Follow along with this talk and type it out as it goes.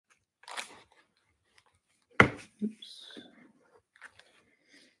Oops.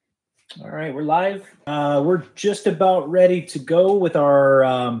 All right, we're live. We're just about ready to go with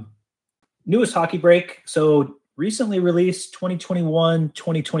our newest hockey break. So recently released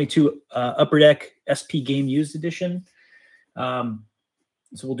 2021-2022 Upper Deck SP Game Used Edition. So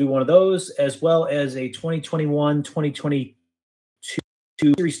we'll do one of those, as well as a 2021-2022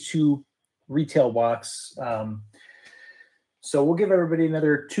 Series 2 retail box. So we'll give everybody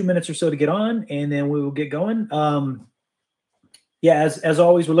another 2 minutes or so to get on, and then we will get going. Yeah, as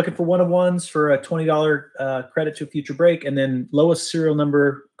always, we're looking for one-of-ones for a $20 credit to a future break, and then lowest serial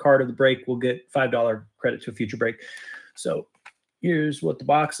number card of the break will get $5 credit to a future break. So here's what the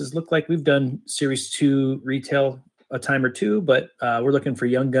boxes look like. We've done Series 2 retail a time or two, but we're looking for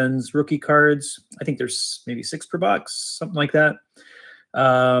Young Guns rookie cards. I think there's maybe 6 per box, something like that.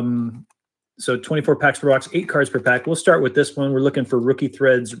 So 24 packs per box, 8 cards per pack. We'll start with this one. We're looking for Rookie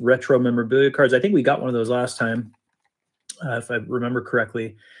Threads retro memorabilia cards. I think we got one of those last time. If I remember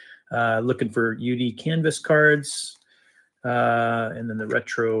correctly, looking for UD Canvas cards, and then the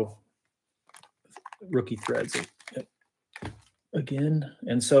retro Rookie Threads again.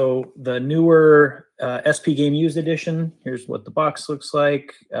 And so the newer SP Game Used Edition, here's what the box looks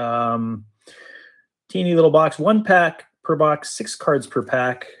like. Teeny little box, 1 pack per box, 6 cards per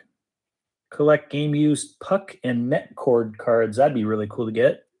pack. Collect Game Used Puck and Met Cord cards. That'd be really cool to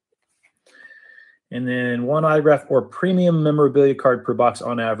get. And then 1 autograph or premium memorabilia card per box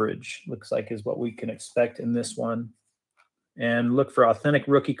on average, looks like is what we can expect in this one. And look for authentic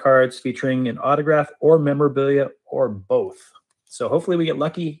rookie cards featuring an autograph or memorabilia or both. So hopefully we get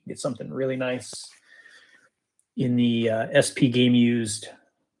lucky, get something really nice in the SP Game Used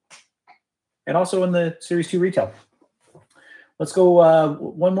and also in the Series 2 retail. Let's go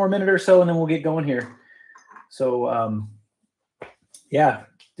 1 more minute or so, and then we'll get going here. So, yeah,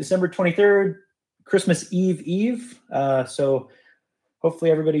 December 23rd, Christmas Eve. So hopefully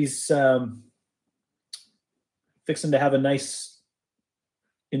everybody's fixing to have a nice,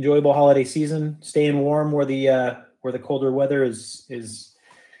 enjoyable holiday season, staying warm where the colder weather is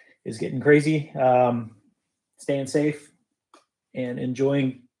getting crazy, staying safe and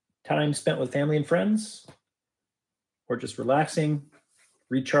enjoying time spent with family and friends, or just relaxing,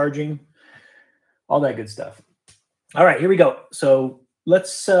 recharging, all that good stuff. All right, here we go. So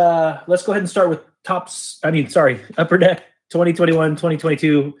let's go ahead and start with Upper Deck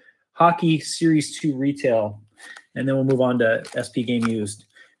 2021-2022 Hockey Series 2 Retail, and then we'll move on to SP Game Used.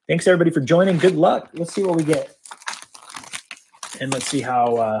 Thanks everybody for joining. Good luck. Let's see what we get, and let's see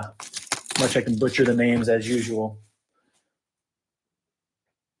how much I can butcher the names as usual.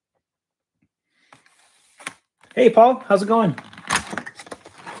 Hey Paul, how's it going?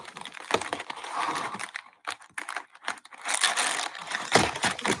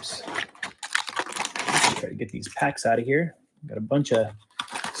 Try to get these packs out of here. Got a bunch of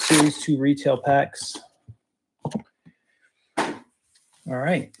Series 2 retail packs. All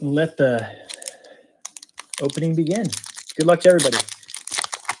right, let the opening begin. Good luck to everybody.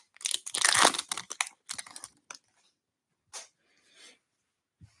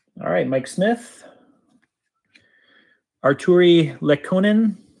 All right, Mike Smith, Arturi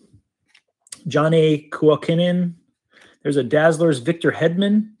Lekkonen, John A. Kuokinen. There's a Dazzlers Victor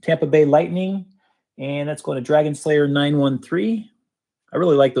Hedman, Tampa Bay Lightning. And that's going to Dragon Slayer 913. I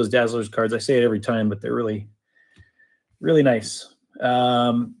really like those Dazzlers cards. I say it every time, but they're really, really nice.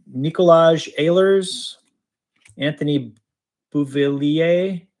 Nicolaj Ehlers, Anthony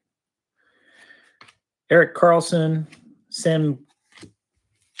Bouvillier, Erik Karlsson, Sam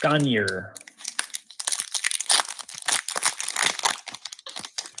Gagner.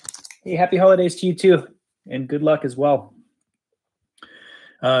 Hey, happy holidays to you too, and good luck as well.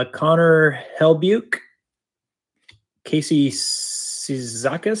 Connor Helbuke, Casey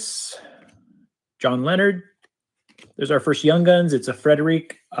Sizakis, John Leonard. There's our first Young Guns. It's a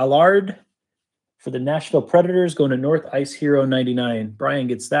Frederic Allard for the Nashville Predators, going to North Ice Hero 99. Brian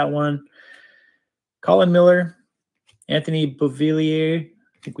gets that one. Colin Miller, Anthony Beauvillier.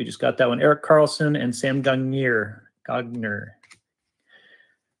 I think we just got that one. Erik Karlsson and Sam Gagner.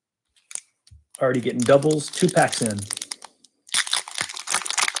 Already getting doubles. 2 packs in.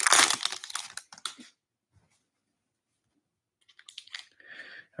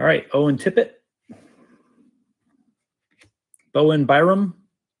 All right, Owen Tippett, Bowen Byram,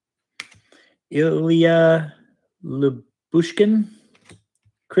 Ilya Lyubushkin,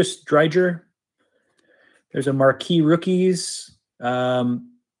 Chris Dreiger. There's a marquee rookies.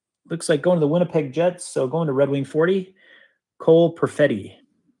 Looks like going to the Winnipeg Jets, so going to Red Wing 40. Cole Perfetti,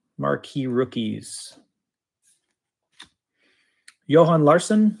 marquee rookies. Johan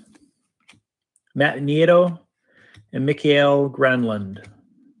Larsson, Matt Nieto, and Mikael Granlund.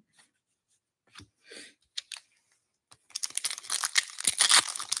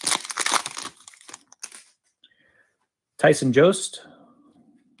 Tyson Jost,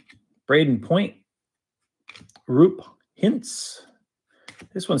 Braden Point, Roop Hintz.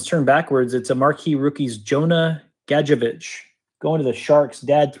 This one's turned backwards. It's a marquee rookies, Jonah Gadjevich. Going to the Sharks.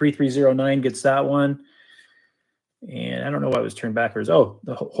 Dad 3309 gets that one. And I don't know why it was turned backwards. Oh,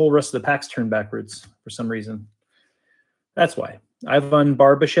 the whole rest of the pack's turned backwards for some reason. That's why. Ivan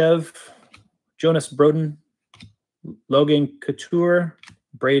Barbashev, Jonas Broden, Logan Couture,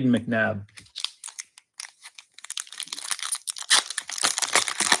 Braden McNabb.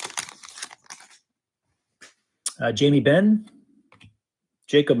 Jamie Benn,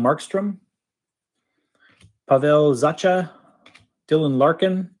 Jacob Markstrom, Pavel Zacha, Dylan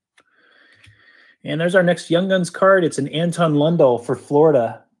Larkin. And there's our next Young Guns card. It's an Anton Lundell for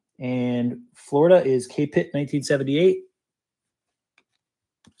Florida. And Florida is K-Pitt 1978.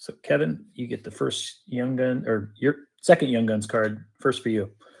 So, Kevin, you get the first Young Gun, or your second Young Guns card, first for you.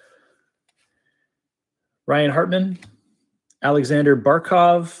 Ryan Hartman, Alexander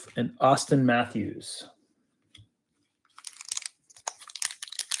Barkov, and Austin Matthews.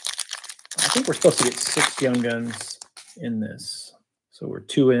 I think we're supposed to get 6 Young Guns in this. So we're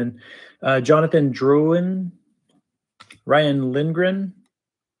 2 in. Jonathan Drouin, Ryan Lindgren,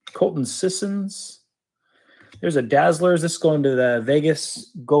 Colton Sissons. There's a Dazzlers. This is going to the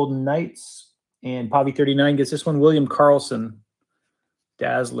Vegas Golden Knights. And Pavi 39 gets this one. William Karlsson,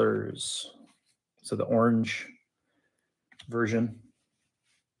 Dazzlers. So the orange version.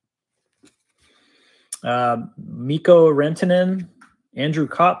 Mikko Rantanen, Andrew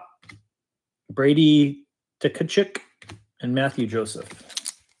Kopp, Brady Tkachuk, and Matthew Joseph.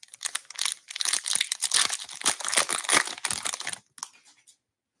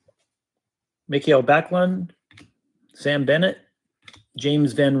 Mikael Backlund, Sam Bennett,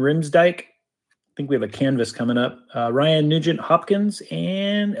 James Van Riemsdyk. I think we have a canvas coming up. Ryan Nugent Hopkins,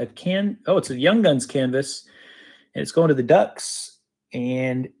 and it's a Young Guns canvas. And it's going to the Ducks.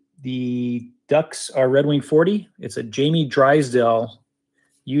 And the Ducks are Red Wing 40. It's a Jamie Drysdale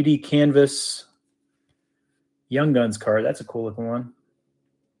UD Canvas Young Guns card. That's a cool looking one.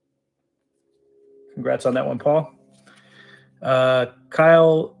 Congrats on that one, Paul.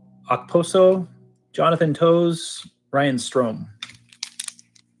 Kyle Okposo, Jonathan Toews, Ryan Strome.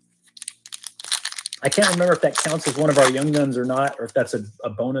 I can't remember if that counts as one of our Young Guns or not, or if that's a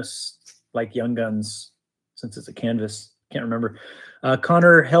bonus like Young Guns since it's a canvas. Can't remember.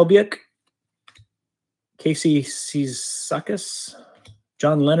 Connor Helbiak, Casey Cizakis,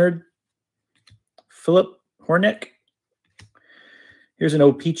 John Leonard, Philip Hornick. Here's an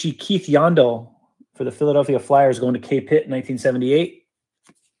O-Pee-Chee Keith Yandel for the Philadelphia Flyers going to K-Pitt 1978.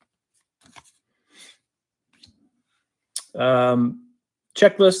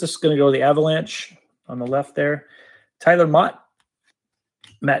 Checklist, this is going to go to the Avalanche on the left there. Tyler Mott,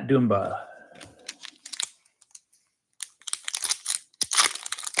 Matt Dumba.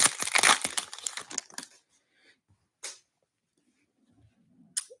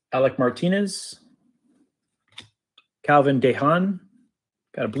 Alec Martinez, Calvin Dehan,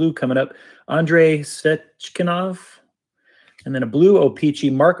 got a blue coming up. Andrei Svechkinov, and then a blue O-Pee-Chee,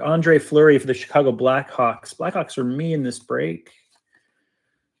 Marc-Andre Fleury for the Chicago Blackhawks. Blackhawks are me in this break,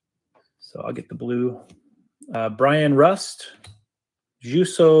 so I'll get the blue. Brian Rust,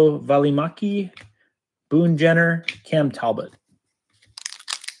 Juuso Valimaki, Boone Jenner, Cam Talbot.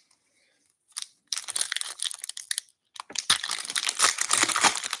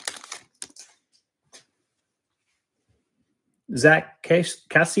 Zach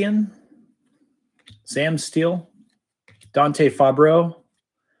Cassian, Sam Steele, Dante Fabro,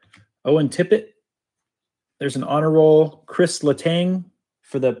 Owen Tippett. There's an honor roll, Chris Letang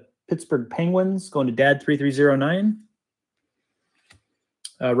for the Pittsburgh Penguins, going to Dad 3309.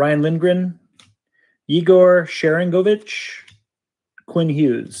 Ryan Lindgren, Igor Sharangovich, Quinn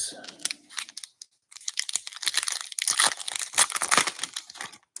Hughes.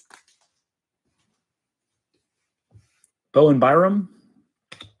 Bowen Byram,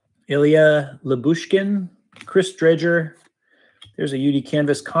 Ilya Labushkin, Chris Dredger. There's a UD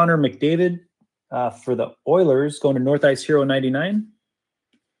Canvas, Connor McDavid for the Oilers, going to North Ice Hero 99.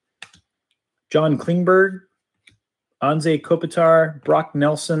 John Klingberg, Anze Kopitar, Brock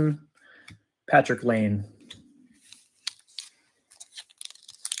Nelson, Patrick Lane.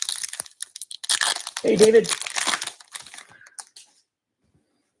 Hey, David.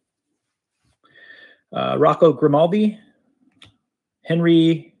 Rocco Grimaldi,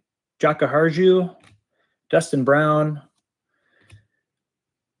 Henry Jakaharju, Dustin Brown,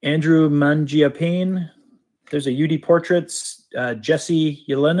 Andrew Mangiapane, There's a UD Portraits, Jesse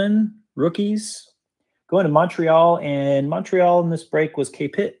Yelenin, rookies. Going to Montreal, and Montreal in this break was K.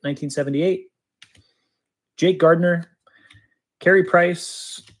 Pitt, 1978. Jake Gardner, Carey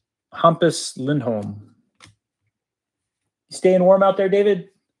Price, Hampus Lindholm. You staying warm out there, David?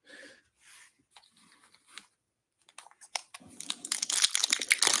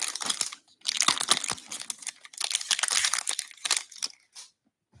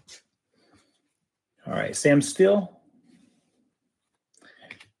 All right, Sam Steele,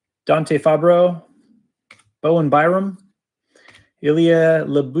 Dante Fabro, Bowen Byram, Ilya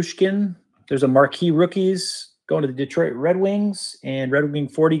Labushkin. There's a marquee rookies going to the Detroit Red Wings, and Red Wing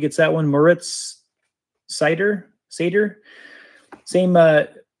 40 gets that one. Moritz Seider. Same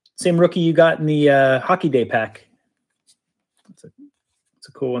rookie you got in the Hockey Day pack. That's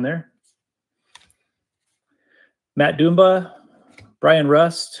a cool one there. Matt Dumba, Brian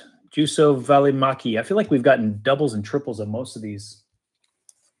Rust, Juuso Valimaki. I feel like we've gotten doubles and triples of most of these.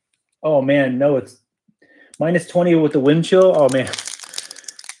 Oh, man, no, it's minus 20 with the wind chill. Oh, man.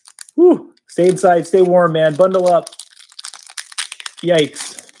 Whew. Stay inside. Stay warm, man. Bundle up.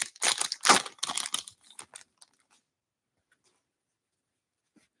 Yikes.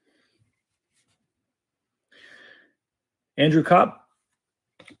 Andrew Kopp,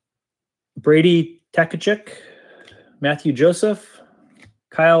 Brady Takachuk, Matthew Joseph,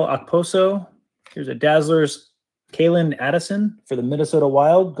 Kyle Okposo. Here's a Dazzlers, Kalen Addison for the Minnesota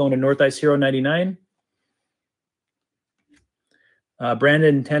Wild, going to North Ice Hero 99.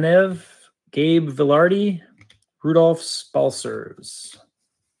 Brandon Tanev, Gabe Villardi, Rudolph Spalsers.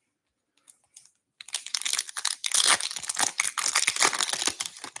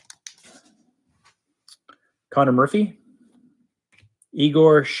 Connor Murphy,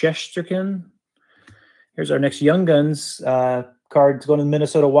 Igor Shesterkin. Here's our next Young Guns card to go to the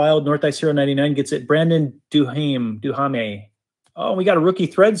Minnesota Wild. North Ice Hero 99 gets it. Brandon Duhame. Oh, we got a Rookie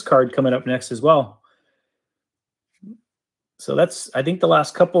Threads card coming up next as well. So that's, I think, the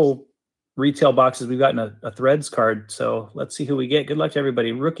last couple retail boxes we've gotten a Threads card. So let's see who we get. Good luck to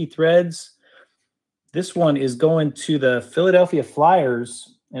everybody. Rookie Threads. This one is going to the Philadelphia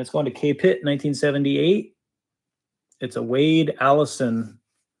Flyers, and it's going to K. Pitt, 1978. It's a Wade Allison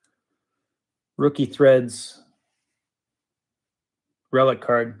Rookie Threads relic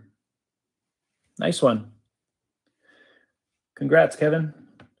card. Nice one. Congrats, Kevin.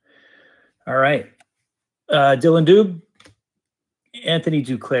 All right. Dylan Dube, Anthony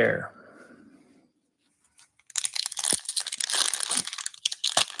Duclair.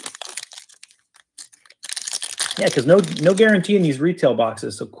 Yeah, because no guarantee in these retail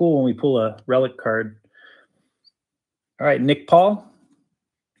boxes. So cool when we pull a relic card. All right, Nick Paul,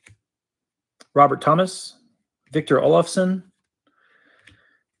 Robert Thomas, Victor Olofsson.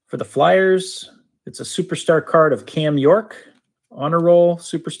 For the Flyers, it's a superstar card of Cam York, honor roll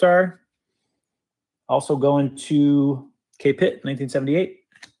superstar. Also going to K. Pitt, 1978.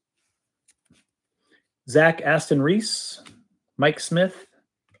 Zach Aston Reese, Mike Smith,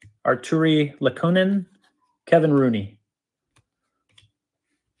 Arturi Lekonen, Kevin Rooney.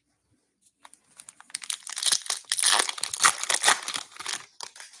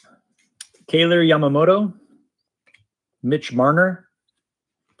 Kaylor Yamamoto, Mitch Marner,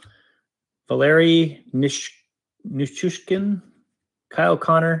 Valeri Nishushkin, Kyle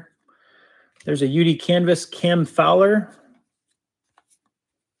Connor. There's a UD Canvas, Cam Fowler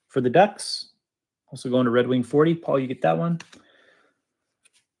for the Ducks. Also going to Red Wing 40. Paul, you get that one.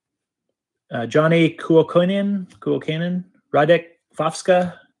 John A. Kuokanen, Radek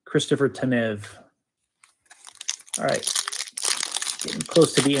Fafska, Christopher Tanev. All right. Getting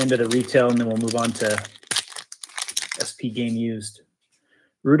close to the end of the retail, and then we'll move on to SP Game Used.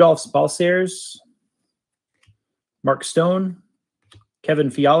 Rudolph Spalsers, Mark Stone, Kevin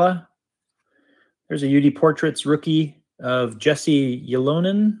Fiala. There's a UD Portraits rookie of Jesse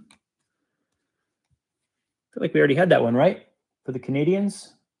Ylonen. I feel like we already had that one, right? For the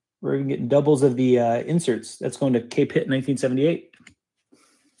Canadians. We're getting doubles of the inserts. That's going to K. Pitt, 1978.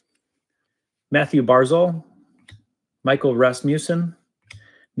 Matthew Barzal, Michael Rasmussen,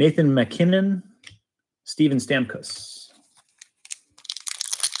 Nathan McKinnon, Steven Stamkos.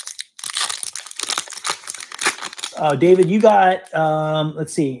 David, you got,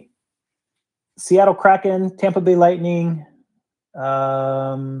 let's see, Seattle Kraken, Tampa Bay Lightning.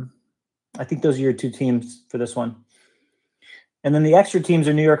 I think those are your two teams for this one. And then the extra teams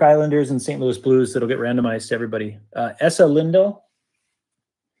are New York Islanders and St. Louis Blues that'll get randomized to everybody. Esa Lindell,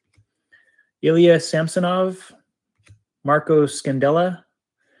 Ilya Samsonov, Marco Scandella.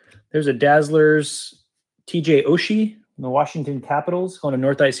 There's a Dazzlers, TJ Oshie from the Washington Capitals, going to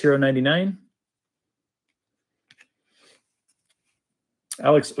North Ice Hero 99.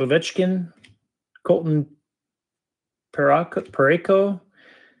 Alex Ovechkin, Colton Parayko,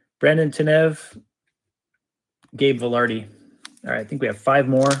 Brandon Tanev, Gabe Velarde. All right, I think we have 5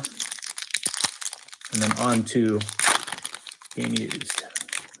 more. And then on to game used.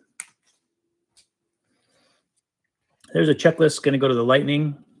 There's a checklist going to go to the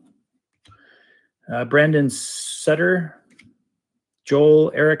Lightning. Brandon Sutter,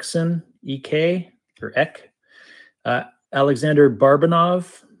 Joel Eriksson, EK, or Ek. Alexander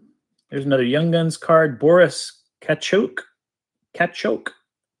Barbanov. There's another Young Guns card. Boris Kachuk.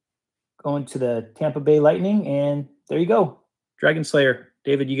 Going to the Tampa Bay Lightning. And there you go. Dragon Slayer.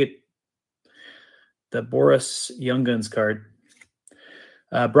 David, you get the Boris Young Guns card.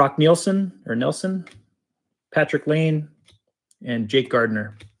 Brock Nelson, Patrick Lane, and Jake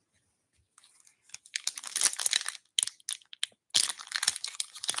Gardner.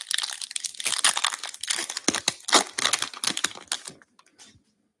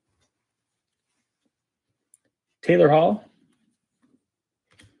 Taylor Hall,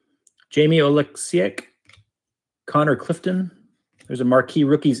 Jamie Oleksiak, Connor Clifton. There's a marquee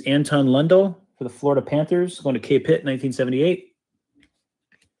rookies, Anton Lundell for the Florida Panthers, going to K Pitt, 1978.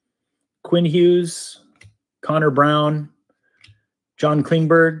 Quinn Hughes, Connor Brown, John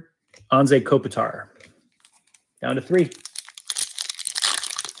Klingberg, Anze Kopitar. Down to 3.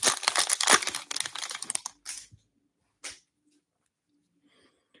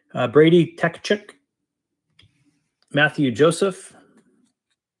 Brady Tkachuk, Matthew Joseph,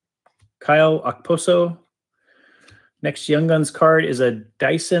 Kyle Okposo. Next Young Guns card is a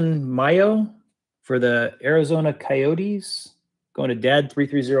Dyson Mayo for the Arizona Coyotes. Going to Dad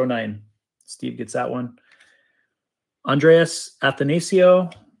 3309. Steve gets that one. Andreas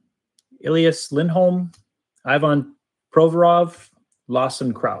Athanasio, Elias Lindholm, Ivan Provorov,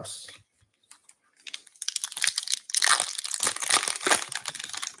 Lawson Krause.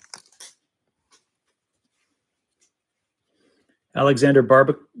 Alexander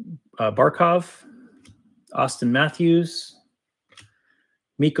Barkov, Austin Matthews,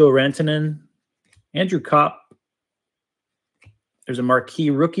 Mikko Rantanen, Andrew Kopp. There's a marquee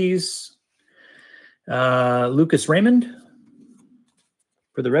rookies, Lucas Raymond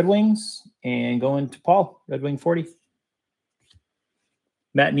for the Red Wings, and going to Paul, Red Wing 40.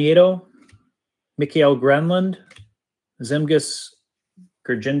 Matt Nieto, Mikael Granlund, Zemgus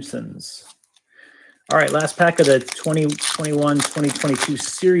Girgensons. All right, last pack of the 2021-2022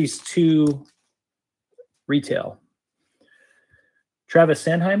 Series 2 retail. Travis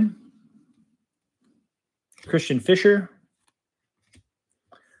Sanheim, Christian Fischer,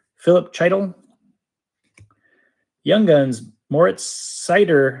 Philip Cheitel, Young Guns, Moritz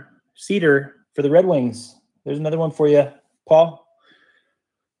Seider for the Red Wings. There's another one for you, Paul.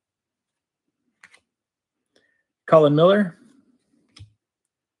 Colin Miller,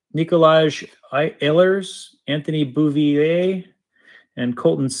 Nikolaj Ehlers, Anthony Bouvier, and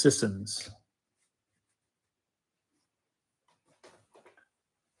Colton Sissons.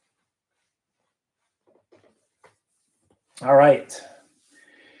 All right.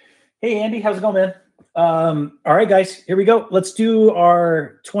 Hey, Andy, how's it going, man? All right, guys, here we go. Let's do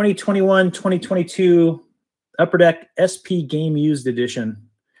our 2021-2022 Upper Deck SP Game Used Edition.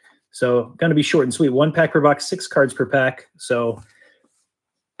 So going to be short and sweet. 1 pack per box, 6 cards per pack. So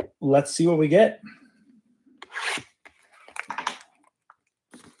let's see what we get.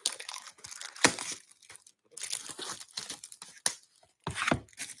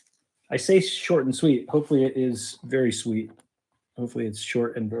 I say short and sweet. Hopefully it is very sweet. Hopefully it's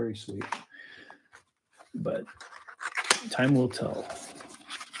short and very sweet. But time will tell.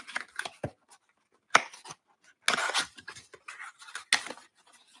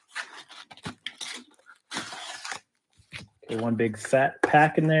 Okay, one big fat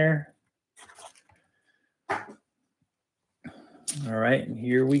pack in there. All right, and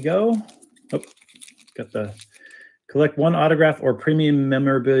here we go. Oh, got the collect 1 autograph or premium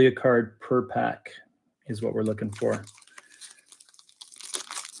memorabilia card per pack is what we're looking for.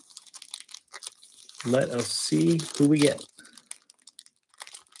 Let us see who we get.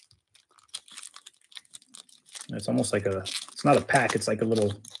 It's almost like it's not a pack, it's like a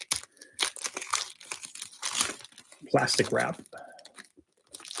little plastic wrap.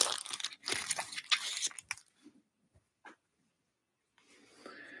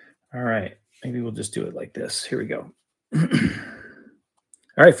 All right, maybe we'll just do it like this. Here we go. All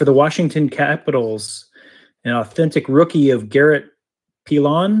right, for the Washington Capitals, an authentic rookie of Garrett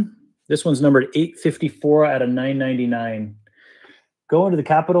Pilon. This one's numbered 854 out of 999. Going to the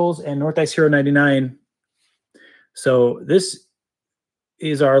Capitals and North Ice Hero 99. So this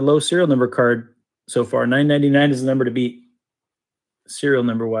is our low serial number card so far. 999 is the number to beat. serial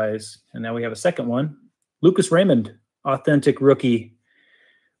number wise. And now we have a second one. Lucas Raymond, authentic rookie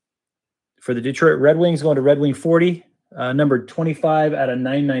for the Detroit Red Wings, going to Red Wing 40, number 25 out of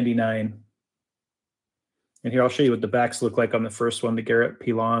 999. And here I'll show you what the backs look like on the first one, the Garrett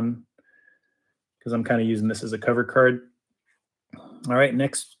Pilon, because I'm kind of using this as a cover card. All right,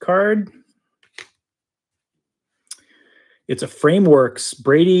 next card. It's a Frameworks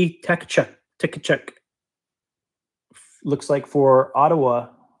Brady Tkachuk. Looks like for Ottawa,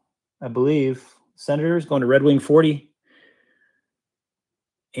 I believe. Senators going to Red Wing 40.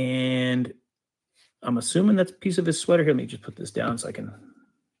 And I'm assuming that's a piece of his sweater. Here, let me just put this down so I can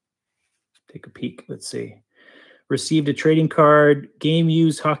take a peek. Let's see. Received a trading card, game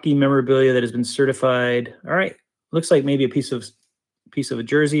used hockey memorabilia that has been certified. All right. Looks like maybe a piece of a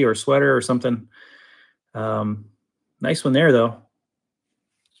jersey or sweater or something. Nice one there, though.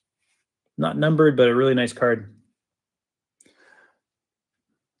 Not numbered, but a really nice card.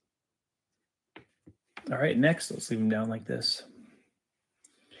 All right, next, let's leave them down like this.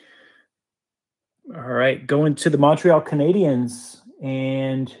 All right, going to the Montreal Canadiens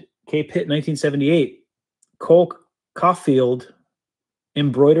and Cape Hit 1978. Cole Caulfield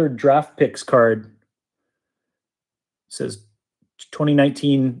embroidered draft picks card. It says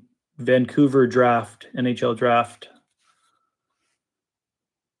 2019 Vancouver draft, NHL draft.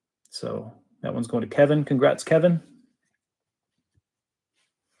 So that one's going to Kevin. Congrats, Kevin.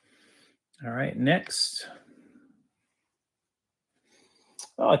 All right, next.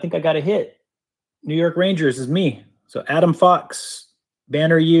 Oh, I think I got a hit. New York Rangers is me. So Adam Fox,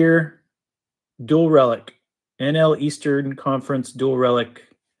 banner year, dual relic. NL Eastern Conference dual relic,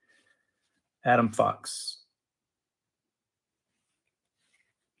 Adam Fox.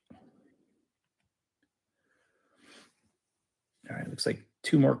 All right, looks like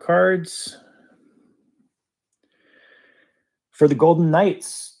two more cards. For the Golden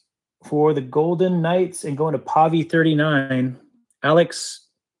Knights and going to Pavi 39, Alex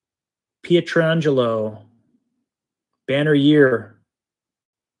Pietrangelo, banner year,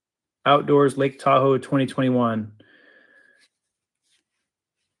 Outdoors Lake Tahoe 2021.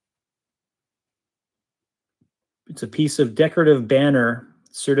 It's a piece of decorative banner,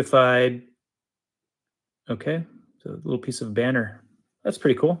 certified. Okay, so a little piece of banner. That's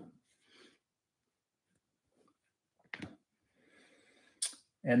pretty cool.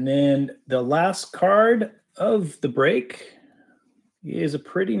 And then the last card of the break is a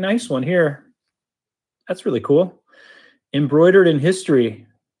pretty nice one here. That's really cool. Embroidered in history.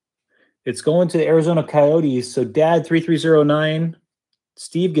 It's going to the Arizona Coyotes. So Dad 3309.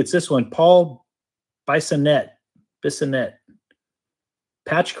 Steve gets this one. Paul Bissonnette.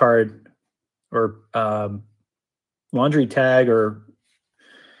 Patch card or laundry tag, or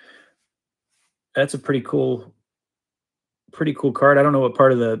that's a pretty cool card. I don't know what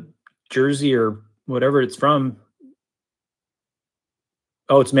part of the jersey or whatever it's from.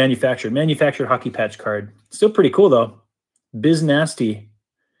 Oh, it's manufactured hockey patch card. Still pretty cool though. Biz Nasty.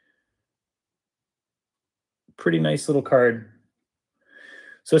 Pretty nice little card.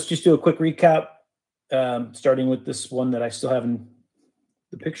 So let's just do a quick recap, starting with this one that I still have in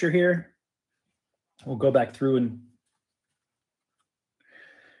the picture here. We'll go back through and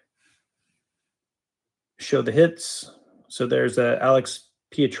show the hits. So there's Alex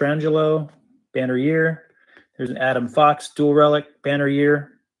Pietrangelo, banner year. There's an Adam Fox, dual relic, banner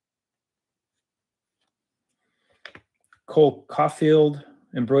year. Cole Caulfield,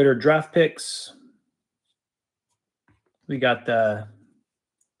 embroidered draft picks. We got the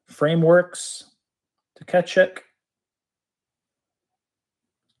Frameworks, Tkachuk,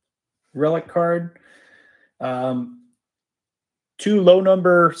 relic card. Two low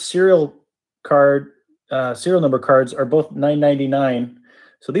number serial number cards are both $9.99.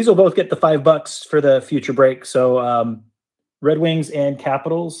 So these will both get the $5 for the future break. So Red Wings and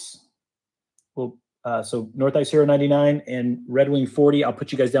Capitals will so North Ice Hero 99 and Red Wing 40. I'll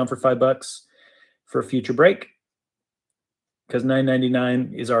put you guys down for $5 for a future break, because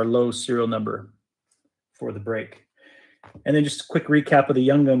 $9.99 is our low serial number for the break. And then just a quick recap of the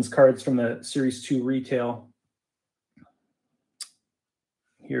Young Guns cards from the Series 2 retail.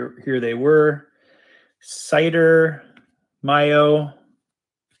 Here they were. Cider, Mayo,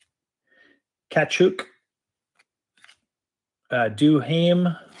 Kachuk,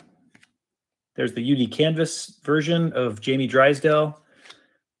 Duhaime. There's the UD Canvas version of Jamie Drysdale,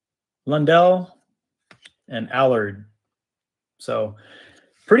 Lundell, and Allard. So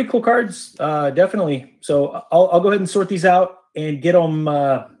pretty cool cards, definitely. So I'll go ahead and sort these out and get them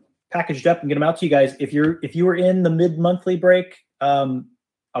packaged up and get them out to you guys. If you were in the mid-monthly break,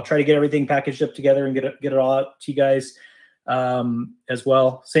 I'll try to get everything packaged up together and get it all out to you guys. as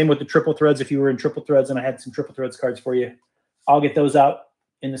well. Same with the triple threads. If you were in triple threads and I had some triple threads cards for you, I'll get those out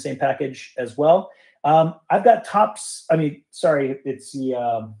in the same package as well. I've got Topps. I mean, sorry, it's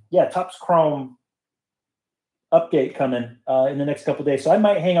the Topps Chrome update coming in the next couple of days. So I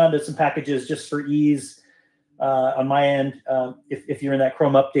might hang on to some packages just for ease on my end if you're in that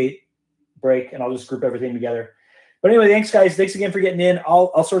Chrome update break, and I'll just group everything together. But anyway, thanks, guys. Thanks again for getting in.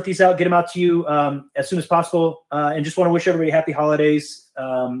 I'll sort these out, get them out to you as soon as possible, and just want to wish everybody happy holidays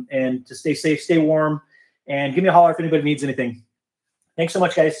and to stay safe, stay warm, and give me a holler if anybody needs anything. Thanks so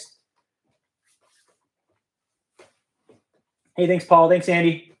much, guys. Hey, thanks, Paul. Thanks,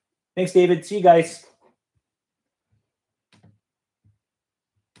 Andy. Thanks, David. See you guys.